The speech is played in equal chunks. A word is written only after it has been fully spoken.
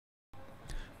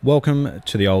Welcome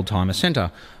to the Oldtimer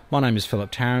Centre. My name is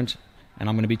Philip Tarrant and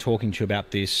I'm going to be talking to you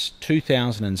about this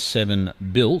 2007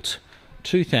 built,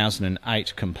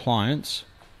 2008 compliance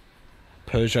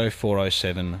Peugeot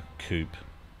 407 Coupe.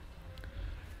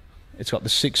 It's got the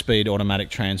 6-speed automatic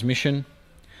transmission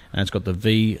and it's got the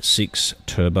V6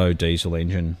 turbo diesel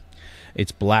engine.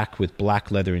 It's black with black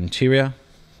leather interior.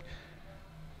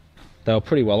 They were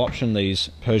pretty well optioned, these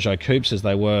Peugeot Coupes, as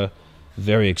they were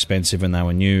very expensive when they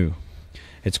were new.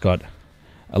 It's got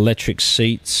electric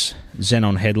seats,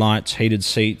 xenon headlights, heated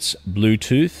seats,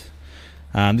 Bluetooth.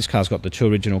 This car's got the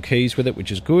 2 original keys with it,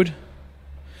 which is good.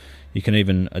 You can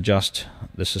even adjust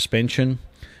the suspension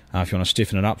if you want to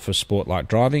stiffen it up for sport-like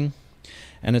driving.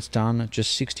 And it's done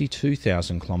just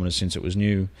 62,000 kilometres since it was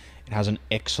new. It has an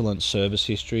excellent service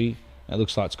history. It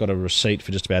looks like it's got a receipt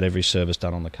for just about every service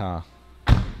done on the car.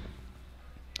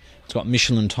 It's got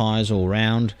Michelin tyres all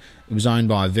round. It was owned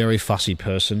by a very fussy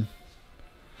person.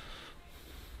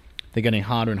 They're getting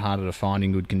harder and harder to find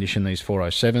in good condition, these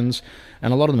 407s,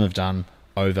 and a lot of them have done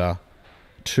over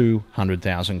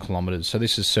 200,000 kilometres. So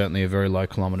this is certainly a very low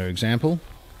kilometre example.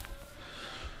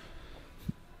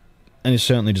 And is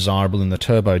certainly desirable in the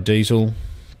turbo diesel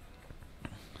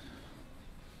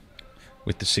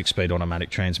with the 6-speed automatic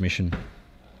transmission.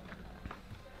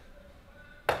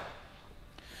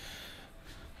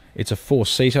 It's a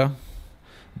 4-seater,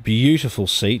 beautiful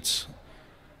seats,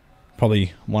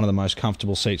 probably one of the most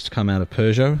comfortable seats to come out of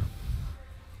Peugeot.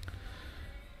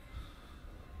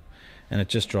 And it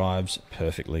just drives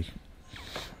perfectly.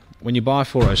 When you buy a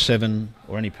 407,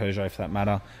 or any Peugeot for that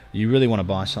matter, you really want to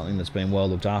buy something that's been well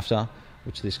looked after,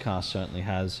 which this car certainly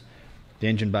has. The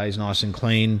engine bay is nice and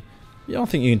clean. I don't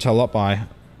think you can tell a lot by,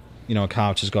 a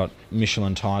car which has got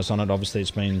Michelin tyres on it. Obviously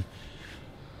it's been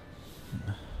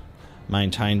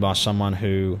maintained by someone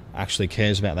who actually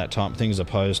cares about that type of thing, as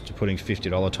opposed to putting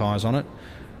 $50 tyres on it.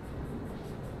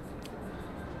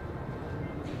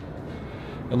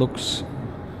 It looks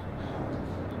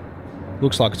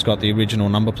like it's got the original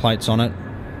number plates on it,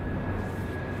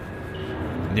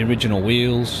 the original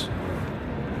wheels,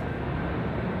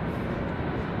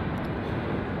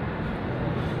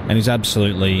 and is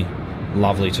absolutely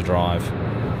lovely to drive.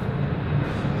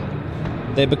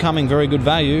 They're becoming very good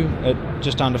value at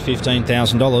just under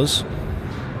 $15,000.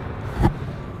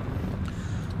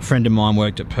 A friend of mine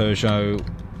worked at Peugeot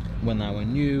when they were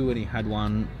new, and he had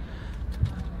one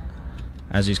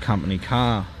as his company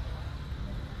car.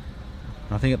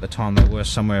 I think at the time they were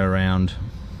somewhere around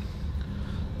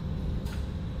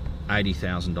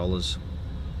 $80,000.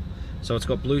 So it's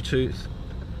got Bluetooth,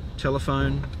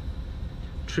 telephone,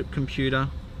 trip computer,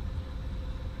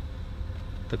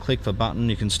 the click for button.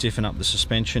 You can stiffen up the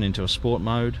suspension into a sport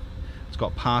mode. It's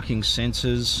got parking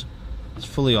sensors. It's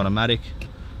fully automatic.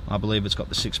 I believe it's got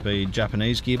the 6-speed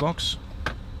Japanese gearbox.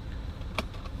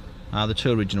 The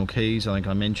 2 original keys, I think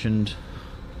I mentioned.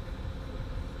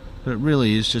 But it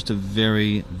really is just a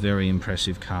very, very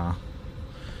impressive car.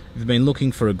 If you've been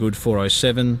looking for a good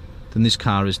 407, then this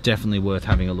car is definitely worth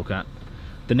having a look at.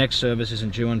 The next service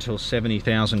isn't due until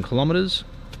 70,000 kilometres.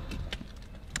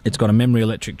 It's got a memory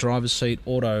electric driver's seat,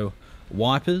 auto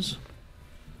wipers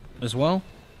as well.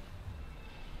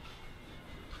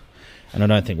 And I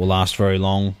don't think will last very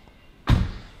long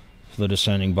for the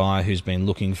discerning buyer who's been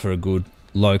looking for a good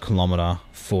low kilometre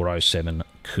 407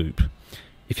 coupe.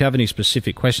 If you have any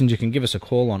specific questions, you can give us a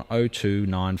call on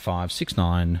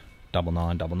 029569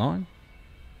 9999.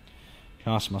 You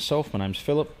can ask myself, my name's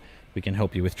Philip. We can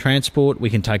help you with transport. We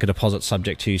can take a deposit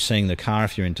subject to you seeing the car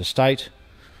if you're interstate.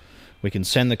 We can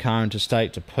send the car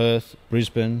interstate to Perth,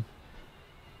 Brisbane,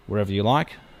 wherever you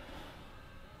like.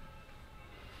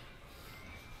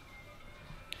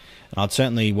 And I'd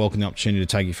certainly welcome the opportunity to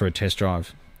take you for a test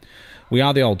drive. We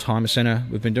are the Oldtimer Centre.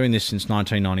 We've been doing this since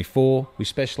 1994. We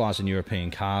specialise in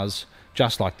European cars,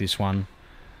 just like this one.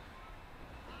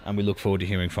 And we look forward to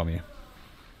hearing from you.